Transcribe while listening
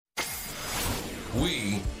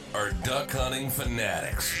We are duck hunting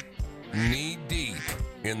fanatics, knee deep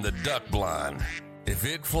in the duck blind. If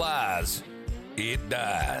it flies, it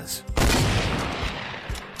dies.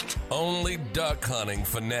 Only duck hunting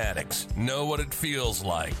fanatics know what it feels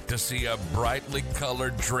like to see a brightly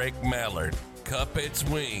colored Drake mallard cup its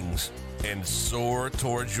wings and soar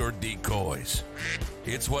towards your decoys.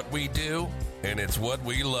 It's what we do, and it's what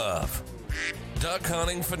we love. Duck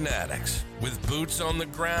hunting fanatics with boots on the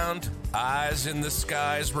ground, eyes in the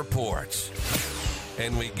skies reports.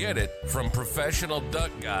 And we get it from professional duck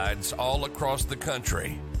guides all across the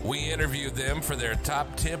country. We interview them for their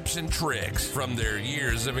top tips and tricks from their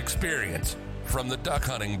years of experience from the duck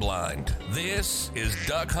hunting blind. This is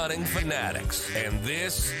Duck Hunting Fanatics, and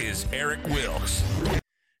this is Eric Wilkes.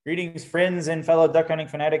 Greetings, friends and fellow duck hunting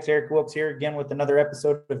fanatics. Eric Wilkes here again with another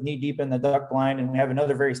episode of Knee Deep in the Duck Blind, and we have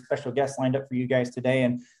another very special guest lined up for you guys today.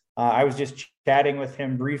 And I was just chatting with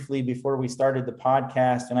him briefly before we started the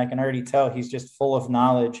podcast, and I can already tell he's just full of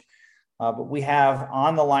knowledge. But we have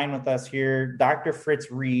on the line with us here Dr. Fritz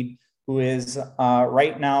Reed, who is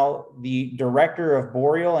right now the Director of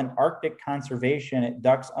Boreal and Arctic Conservation at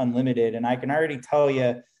Ducks Unlimited. And I can already tell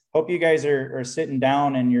you, hope you guys are sitting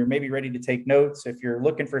down and you're maybe ready to take notes. If you're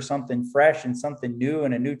looking for something fresh and something new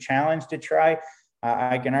and a new challenge to try,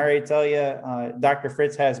 I can already tell you, Dr.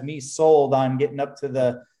 Fritz has me sold on getting up to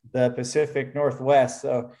the Pacific Northwest.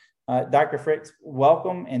 So Dr. Fritz,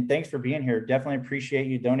 welcome and thanks for being here. Definitely appreciate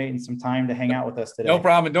you donating some time to hang out with us today. No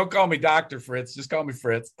problem. Don't call me Dr. Fritz. Just call me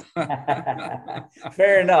Fritz.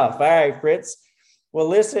 Fair enough. All right, Fritz. Well,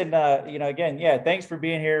 listen, again, thanks for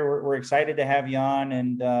being here. We're excited to have you on.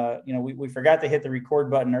 And, we forgot to hit the record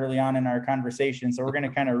button early on in our conversation. So we're going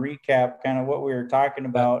to kind of recap kind of what we were talking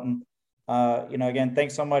about. And, again,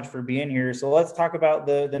 thanks so much for being here. So let's talk about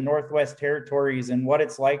the Northwest Territories and what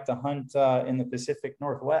it's like to hunt in the Pacific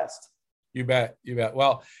Northwest. You bet.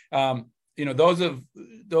 Well, those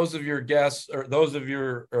of your guests or those of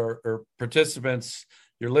your or participants,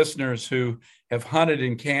 your listeners who have hunted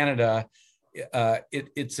in Canada,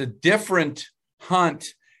 it's a different hunt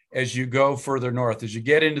as you go further north. As you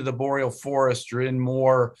get into the boreal forest, you're in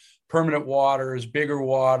more permanent waters, bigger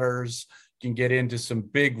waters. You can get into some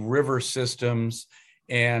big river systems,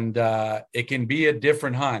 and it can be a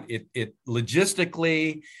different hunt. It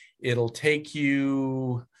logistically, it'll take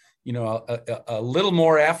you, a little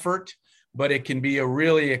more effort, but it can be a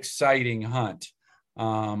really exciting hunt.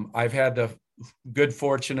 I've had the good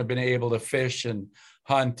fortune of being able to fish and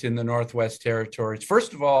hunt in the Northwest Territories.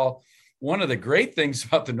 First of all, one of the great things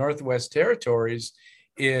about the Northwest Territories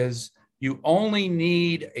is you only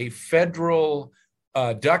need a federal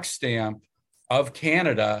duck stamp of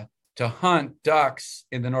Canada to hunt ducks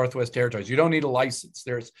in the Northwest Territories. You don't need a license.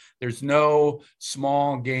 There's no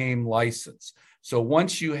small game license. So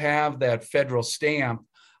once you have that federal stamp,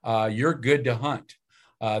 you're good to hunt.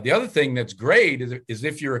 The other thing that's great is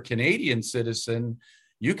if you're a Canadian citizen,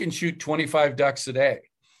 you can shoot 25 ducks a day.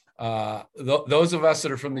 Those of us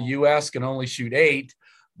that are from the U.S. can only shoot 8,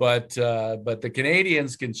 but the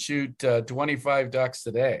Canadians can shoot 25 ducks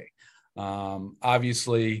a day.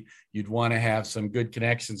 Obviously, you'd want to have some good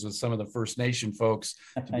connections with some of the First Nation folks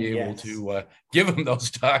to be able to give them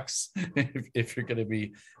those ducks if you're going to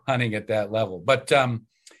be hunting at that level. But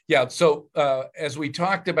so as we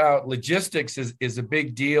talked about, logistics is a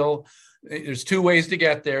big deal. There's 2 ways to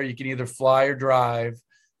get there. You can either fly or drive.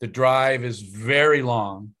 The drive is very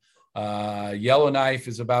long. Yellowknife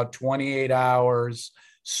is about 28 hours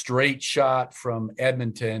straight shot from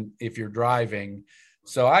Edmonton if you're driving.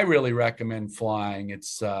 So I really recommend flying.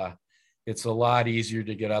 It's a lot easier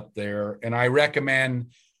to get up there. And I recommend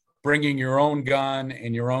bringing your own gun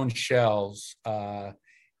and your own shells.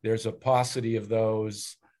 There's a paucity of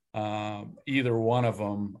those, either one of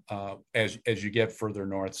them, as you get further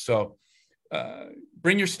north. So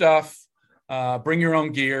bring your stuff, bring your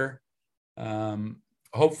own gear.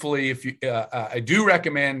 Hopefully, if you, I do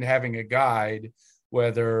recommend having a guide,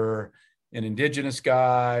 whether an Indigenous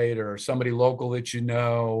guide or somebody local that you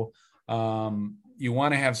know. You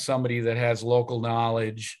want to have somebody that has local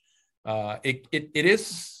knowledge. It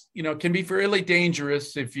is, can be fairly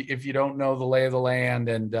dangerous if you don't know the lay of the land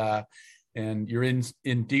and you're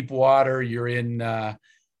in deep water, you're in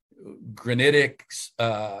granitic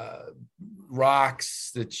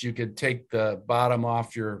rocks that you could take the bottom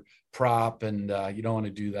off your prop, and you don't want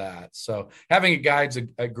to do that. So having a guide's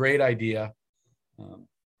a great idea.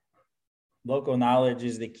 Local knowledge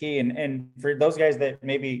is the key. And for those guys that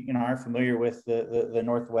maybe, aren't familiar with the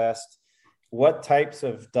Northwest, what types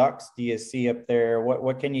of ducks do you see up there?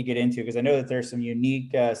 What can you get into? Because I know that there's some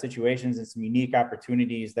unique situations and some unique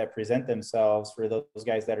opportunities that present themselves for those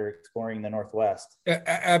guys that are exploring the Northwest.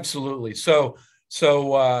 Absolutely. So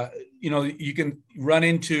you can run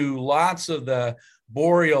into lots of the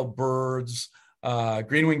boreal birds,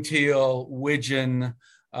 green-winged teal, widgeon,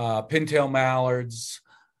 pintail mallards,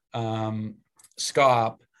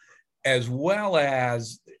 scaup, as well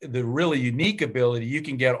as the really unique ability. You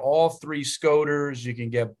can get all three scoters. You can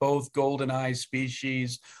get both goldeneye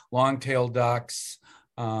species, long-tailed ducks.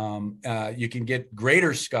 You can get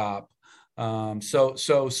greater scaup. So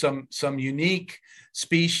some unique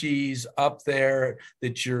species up there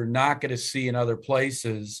that you're not going to see in other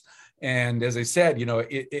places. And as I said,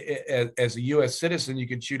 as a U.S. citizen, you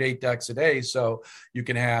can shoot 8 ducks a day. So you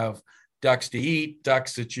can have ducks to eat,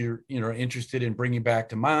 ducks that you're interested in bringing back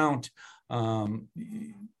to mount.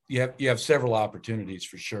 You have several opportunities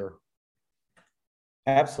for sure.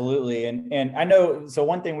 Absolutely. And I know, so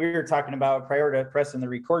one thing we were talking about prior to pressing the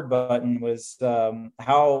record button was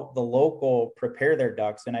how the local prepare their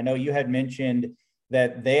ducks. And I know you had mentioned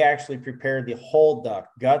that they actually prepare the whole duck,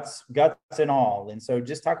 guts and all. And so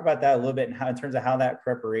just talk about that a little bit and how, in terms of how that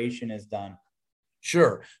preparation is done.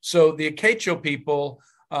 Sure. So the Acacho people,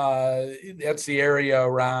 that's the area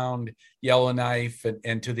around Yellowknife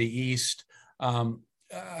and to the east.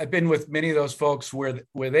 I've been with many of those folks where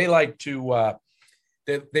they like to,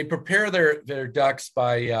 they prepare their ducks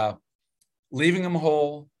by leaving them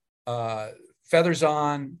whole, feathers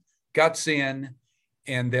on, guts in,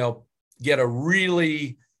 and they'll get a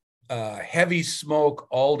really heavy smoke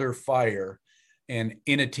alder fire and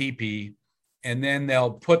in a teepee, and then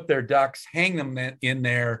they'll put their ducks, hang them in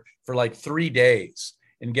there for like 3 days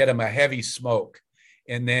and get them a heavy smoke,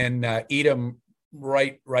 and then eat them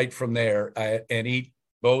right from there, and eat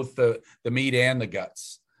both the meat and the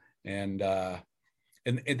guts. And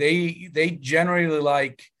they generally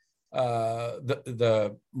like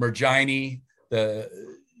the Mergini,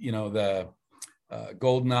 the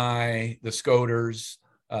goldeneye, the scoters.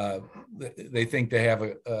 They think they have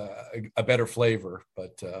a better flavor,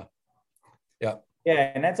 but yeah.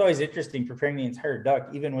 Yeah, and that's always interesting, preparing the entire duck,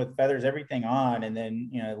 even with feathers, everything on, and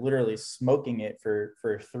then literally smoking it for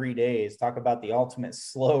 3 days. Talk about the ultimate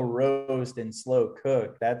slow roast and slow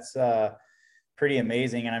cook. That's pretty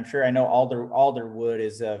amazing. And I'm sure, I know alder wood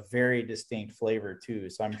is a very distinct flavor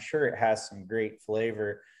too, so I'm sure it has some great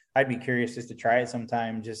flavor. I'd be curious just to try it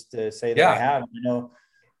sometime, just to say that I have.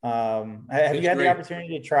 Have you had the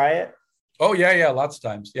opportunity to try it? Oh yeah, lots of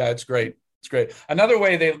times. Yeah, it's great. It's great. Another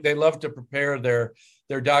way they love to prepare their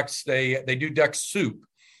ducks, they do duck soup,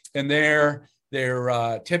 and they're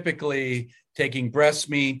typically taking breast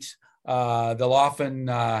meat. They'll often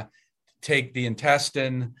take the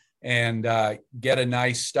intestine and get a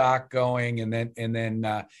nice stock going, and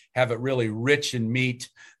then have it really rich in meat.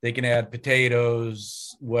 They can add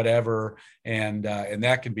potatoes, whatever, and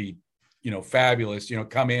that can be fabulous.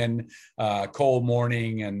 Come in cold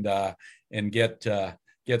morning and get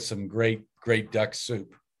some great duck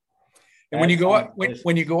soup. And when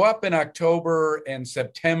you go up in October and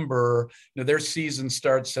September, their season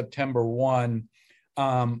starts September 1.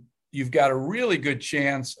 You've got a really good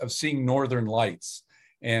chance of seeing northern lights,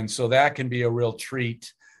 and so that can be a real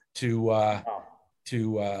treat to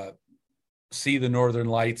see the northern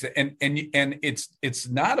lights. And it's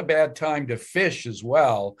not a bad time to fish as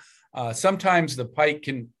well. Sometimes the pike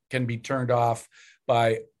can be turned off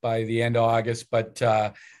by the end of August, but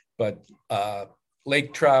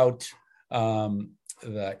lake trout,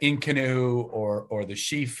 the Inconnu or the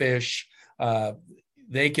sheefish,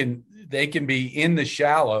 they can be in the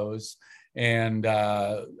shallows, and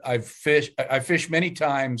I've fished many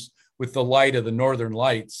times with the light of the northern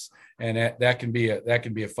lights, and that can be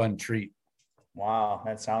a fun treat. Wow,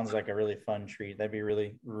 that sounds like a really fun treat. That'd be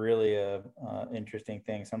really, really interesting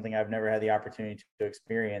thing, something I've never had the opportunity to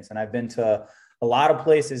experience. And I've been to a lot of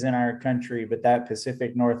places in our country, but that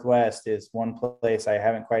Pacific Northwest is one place I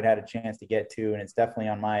haven't quite had a chance to get to. And it's definitely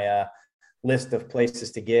on my list of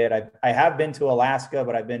places to get. I have been to Alaska,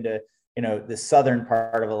 but I've been to, the southern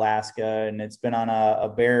part of Alaska, and it's been on a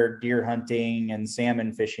bear deer hunting and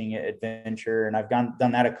salmon fishing adventure. And I've done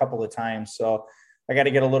that a couple of times. So I got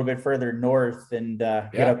to get a little bit further north and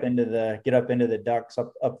get up into the ducks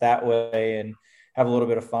up that way and have a little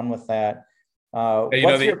bit of fun with that.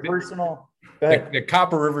 What's your personal? The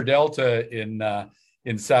Copper River Delta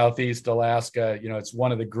in southeast Alaska, it's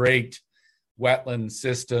one of the great wetland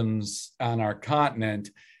systems on our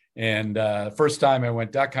continent. And first time I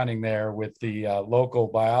went duck hunting there with the local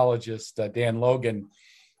biologist, Dan Logan,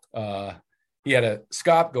 he had a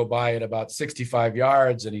scop go by at about 65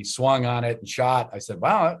 yards and he swung on it and shot. I said,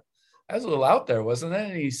 wow, that was a little out there, wasn't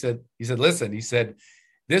it? And he said, listen, he said,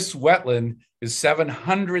 this wetland is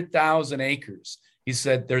 700,000 acres. He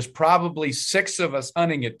said, there's probably 6 of us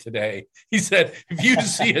hunting it today. He said, if you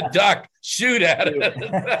see a duck, shoot at it.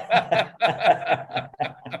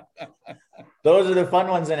 Those are the fun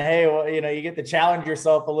ones. And hey, well, you get to challenge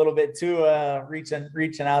yourself a little bit too,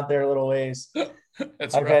 reaching out there a little ways.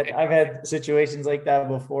 I've had situations like that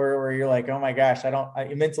before where you're like, oh my gosh,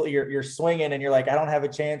 mentally you're swinging and you're like, I don't have a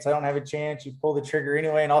chance. You pull the trigger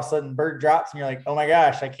anyway. And all of a sudden bird drops and you're like, oh my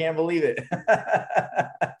gosh, I can't believe it.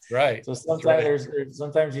 Right. So sometimes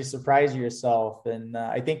sometimes you surprise yourself. And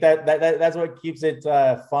I think that's what keeps it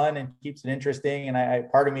fun and keeps it interesting.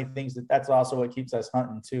 And part of me thinks that's also what keeps us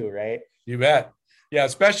hunting too. Right. You bet. Yeah.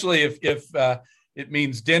 Especially if it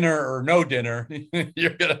means dinner or no dinner,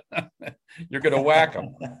 you're gonna whack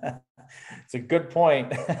them. It's a good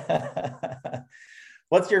point.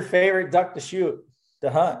 What's your favorite duck to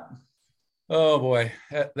hunt? Oh boy,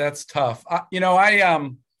 that's tough. I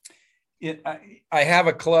have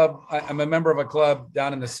a club. I'm a member of a club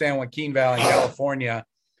down in the San Joaquin Valley, California,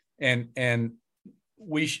 and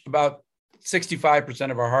about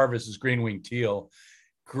 65% of our harvest is green-winged teal.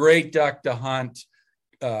 Great duck to hunt.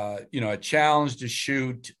 A challenge to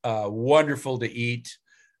shoot, wonderful to eat.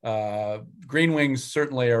 Green wings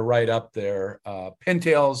certainly are right up there.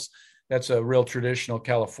 Pintails, that's a real traditional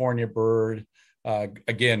California bird.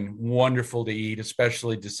 Again, wonderful to eat,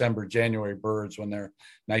 especially December, January birds when they're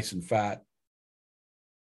nice and fat.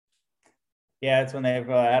 Yeah, it's when they've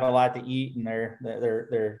had a lot to eat and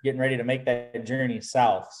they're getting ready to make that journey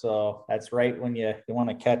south. So that's right when you want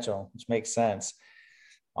to catch them, which makes sense.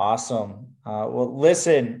 Awesome. Well,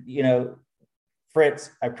 listen,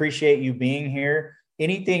 Fritz, I appreciate you being here.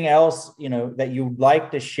 Anything else, that you'd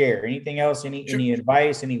like to share? Anything else, any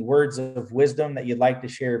advice, any words of wisdom that you'd like to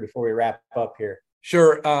share before we wrap up here?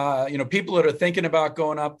 Sure. People that are thinking about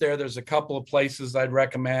going up there's a couple of places I'd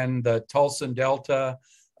recommend. The Tulsa Delta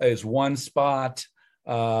is one spot.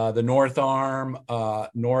 The North Arm,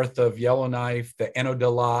 north of Yellowknife, the Enoda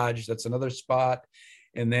Lodge, that's another spot.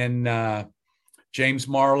 And then James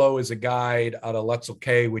Marlowe is a guide out of Letzel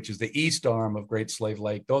Cay, which is the east arm of Great Slave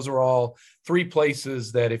Lake. Those are all 3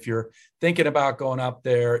 places that if you're thinking about going up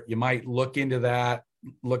there, you might look into that,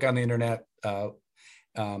 look on the internet.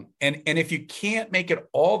 And if you can't make it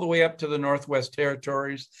all the way up to the Northwest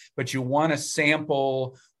Territories, but you want to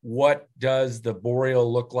sample what does the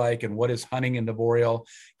boreal look like and what is hunting in the boreal,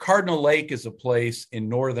 Cardinal Lake is a place in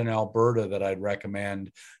northern Alberta that I'd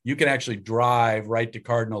recommend. You can actually drive right to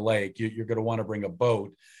Cardinal Lake. You're going to want to bring a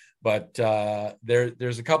boat, but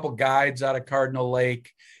there's a couple guides out of Cardinal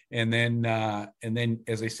Lake, and then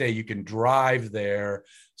as I say, you can drive there.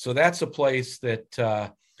 So that's a place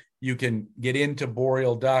that you can get into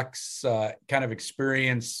boreal ducks, kind of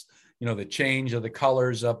experience the change of the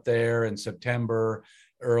colors up there in September,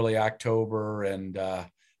 early October, and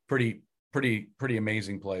pretty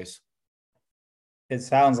amazing place. It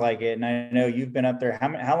sounds like it. And I know you've been up there.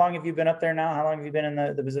 How long have you been up there now? How long have you been in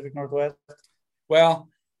the Pacific Northwest? Well,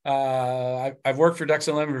 I've worked for Ducks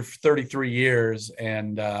Unlimited for 33 years,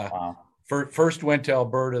 and wow. First went to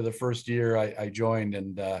Alberta the first year I joined,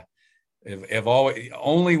 and have always,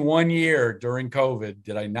 only 1 year during COVID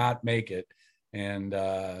did I not make it, and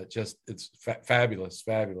it's fabulous.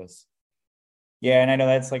 Yeah, and I know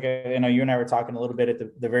that's like you and I were talking a little bit at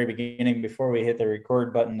the very beginning before we hit the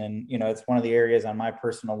record button, and it's one of the areas on my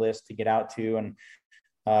personal list to get out to.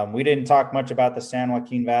 And we didn't talk much about the San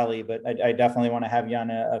Joaquin Valley, but I definitely want to have you on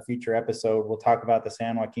a future episode. We'll talk about the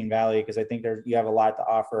San Joaquin Valley because I think you have a lot to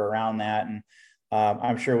offer around that, and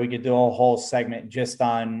I'm sure we could do a whole segment just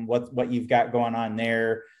on what you've got going on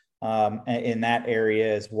there in that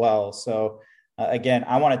area as well. So. Again,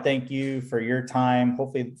 I want to thank you for your time.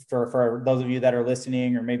 Hopefully for those of you that are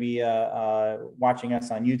listening or maybe watching us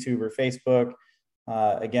on YouTube or Facebook,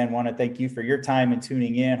 again, want to thank you for your time and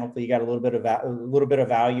tuning in. Hopefully you got a little bit of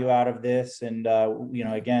value out of this. And,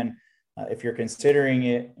 again, if you're considering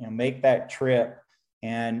it, make that trip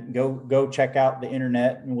and go check out the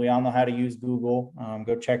internet. And we all know how to use Google.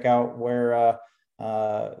 Go check out where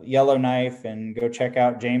Yellowknife, and go check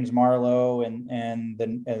out James Marlowe and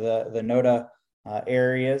the Noda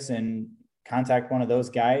areas, and contact one of those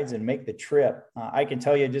guides and make the trip. I can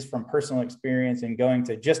tell you just from personal experience and going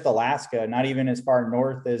to just Alaska, not even as far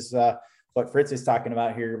north as what Fritz is talking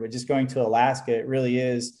about here, but just going to Alaska, it really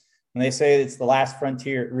is. When they say it's the last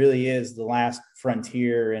frontier, it really is the last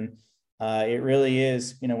frontier. And it really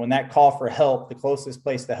is, when that call for help, the closest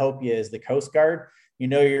place to help you is the Coast Guard.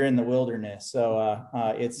 you're in the wilderness. So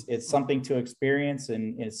it's something to experience,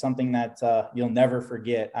 and it's something that you'll never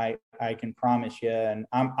forget. I can promise you. And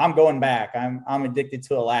I'm going back. I'm addicted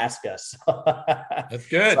to Alaska. So that's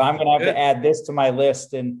good. So I'm going to have to add this to my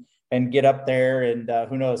list and get up there. And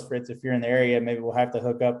who knows, Fritz, if you're in the area, maybe we'll have to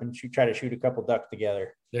hook up and try to shoot a couple ducks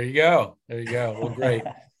together. There you go. Well, great.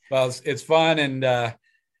 Well, it's fun. And,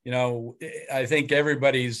 I think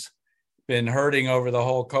everybody's been hurting over the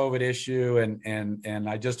whole COVID issue. And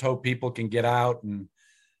I just hope people can get out and,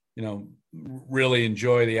 really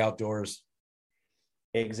enjoy the outdoors.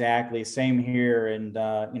 Exactly. Same here. And,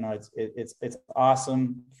 it's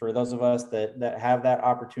awesome for those of us that have that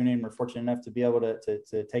opportunity, and we're fortunate enough to be able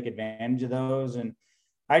to take advantage of those. And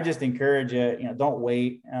I just encourage you, don't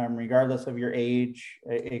wait, regardless of your age,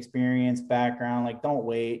 experience, background, don't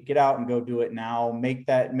wait, get out and go do it now, make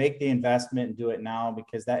the investment and do it now,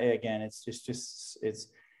 because that, again,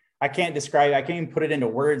 I can't even put it into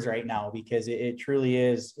words right now, because it truly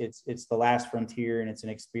is, it's the last frontier, and it's an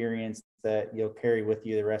experience that you'll carry with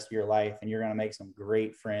you the rest of your life, and you're going to make some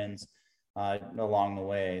great friends along the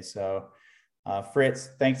way. So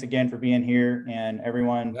Fritz, thanks again for being here, and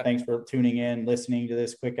everyone, thanks for tuning in, listening to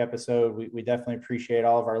this quick episode. We definitely appreciate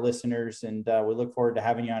all of our listeners, and we look forward to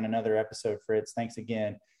having you on another episode, Fritz. Thanks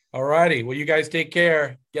again. All righty. Well, you guys take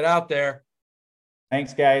care. Get out there.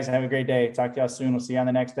 Thanks, guys. Have a great day. Talk to y'all soon. We'll see you on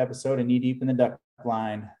the next episode of Knee Deep in the Duck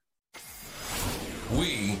Blind.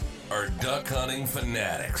 We are duck hunting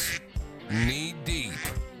fanatics. Knee deep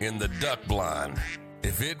in the duck blind.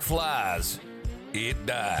 If it flies, it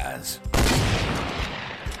dies.